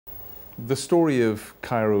The story of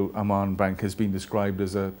Cairo Amman Bank has been described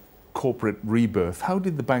as a corporate rebirth. How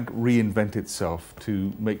did the bank reinvent itself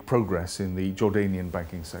to make progress in the Jordanian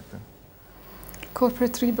banking sector?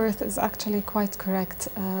 Corporate rebirth is actually quite correct.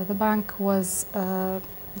 The bank was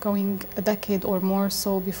going a decade or more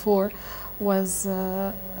so before, was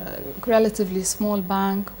a relatively small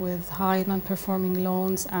bank with high non-performing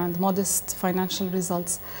loans and modest financial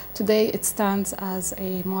results. Today it stands as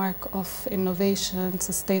a mark of innovation,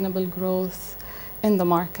 sustainable growth in the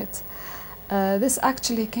market. This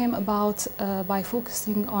actually came about by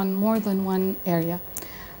focusing on more than one area.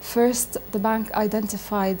 First, the bank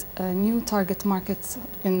identified a new target market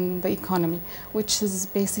in the economy, which is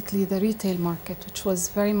basically the retail market, which was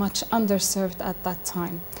very much underserved at that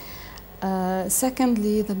time.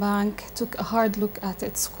 Secondly, the bank took a hard look at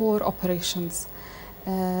its core operations.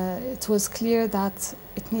 It was clear that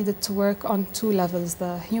it needed to work on two levels,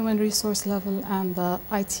 the human resource level and the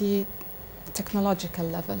IT technological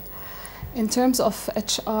level. In terms of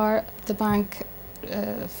HR, the bank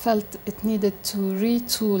felt it needed to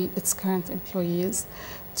retool its current employees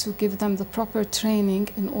to give them the proper training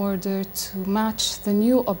in order to match the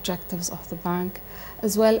new objectives of the bank,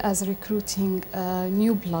 as well as recruiting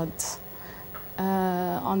new blood.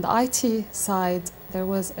 On the IT side, there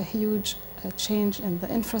was a huge change in the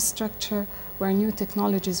infrastructure where new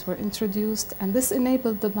technologies were introduced, and this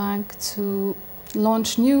enabled the bank to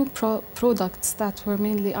launch new products that were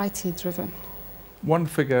mainly IT driven. One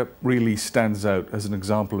figure really stands out as an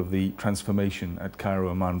example of the transformation at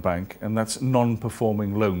Cairo Amman Bank, and that's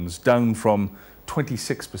non-performing loans, down from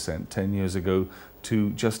 26% 10 years ago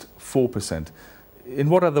to just 4%.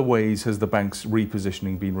 In what other ways has the bank's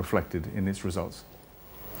repositioning been reflected in its results?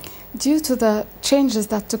 Due to the changes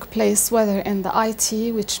that took place, whether in the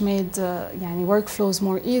IT, which made workflows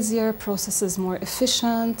more easier, processes more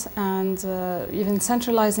efficient, and even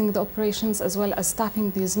centralizing the operations, as well as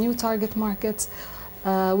tapping these new target markets,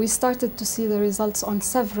 we started to see the results on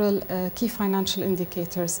several key financial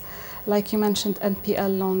indicators. Like you mentioned,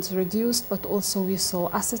 NPL loans reduced, but also we saw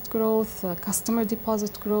asset growth, customer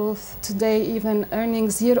deposit growth. Today, even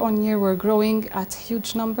earnings year on year were growing at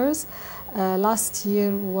huge numbers. Last year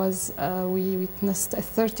we witnessed a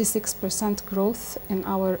 36% growth in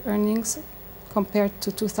our earnings compared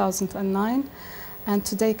to 2009. And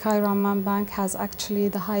today Cairo Amman Bank has actually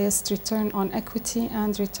the highest return on equity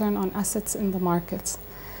and return on assets in the market.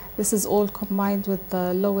 This is all combined with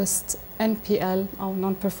the lowest NPL, or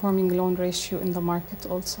non-performing loan ratio, in the market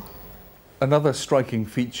also. Another striking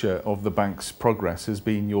feature of the bank's progress has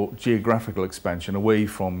been your geographical expansion away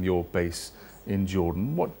from your base in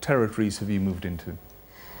Jordan. What territories have you moved into?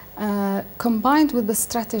 Combined with the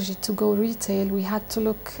strategy to go retail, we had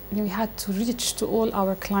to reach to all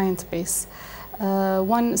our client base.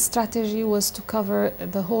 One strategy was to cover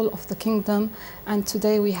the whole of the kingdom, and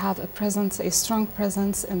today we have a strong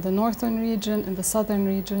presence in the northern region, in the southern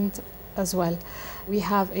region as well. We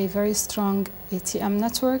have a very strong ATM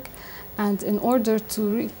network, and in order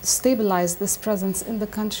to stabilize this presence in the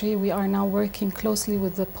country, we are now working closely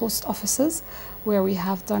with the post offices, where we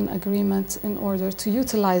have done agreements in order to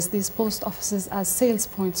utilize these post offices as sales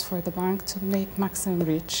points for the bank to make maximum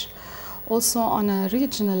reach. Also, on a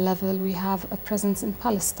regional level, we have a presence in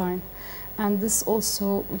Palestine, and this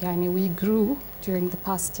also, we grew during the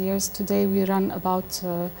past years. Today we run about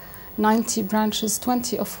 90 branches,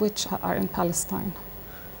 20 of which are in Palestine.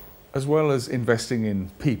 As well as investing in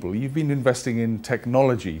people, you've been investing in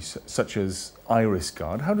technologies such as Iris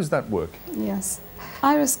Guard. How does that work? Yes.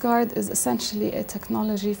 Iris Guard is essentially a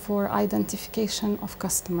technology for identification of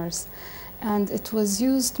customers, and it was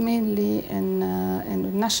used mainly in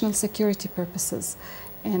national security purposes,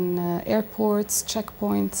 in airports,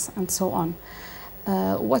 checkpoints, and so on.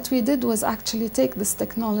 What we did was actually take this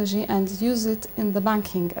technology and use it in the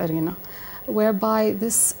banking arena, whereby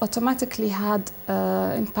this automatically had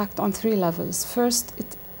impact on three levels. First,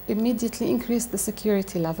 it immediately increased the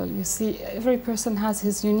security level. You see, every person has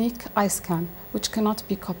his unique eye scan, which cannot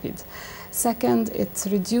be copied. Second, it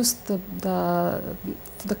reduced the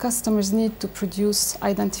customer's need to produce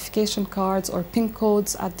identification cards or PIN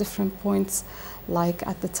codes at different points, like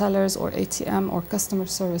at the tellers or ATM or customer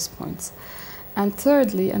service points. And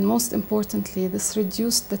thirdly, and most importantly, this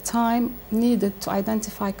reduced the time needed to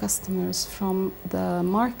identify customers from the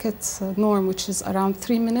market norm, which is around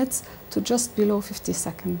 3 minutes, to just below 50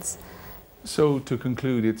 seconds. So to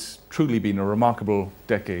conclude, it's truly been a remarkable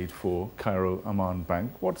decade for Cairo Amman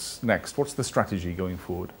Bank. What's next? What's the strategy going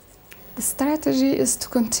forward? The strategy is to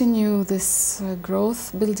continue this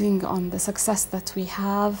growth, building on the success that we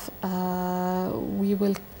have. We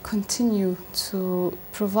will continue to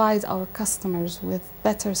provide our customers with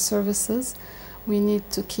better services. We need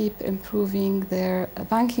to keep improving their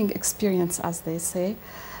banking experience, as they say,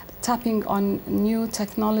 tapping on new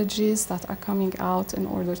technologies that are coming out in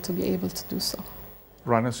order to be able to do so.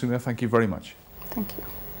 Rana Sunna, thank you very much. Thank you.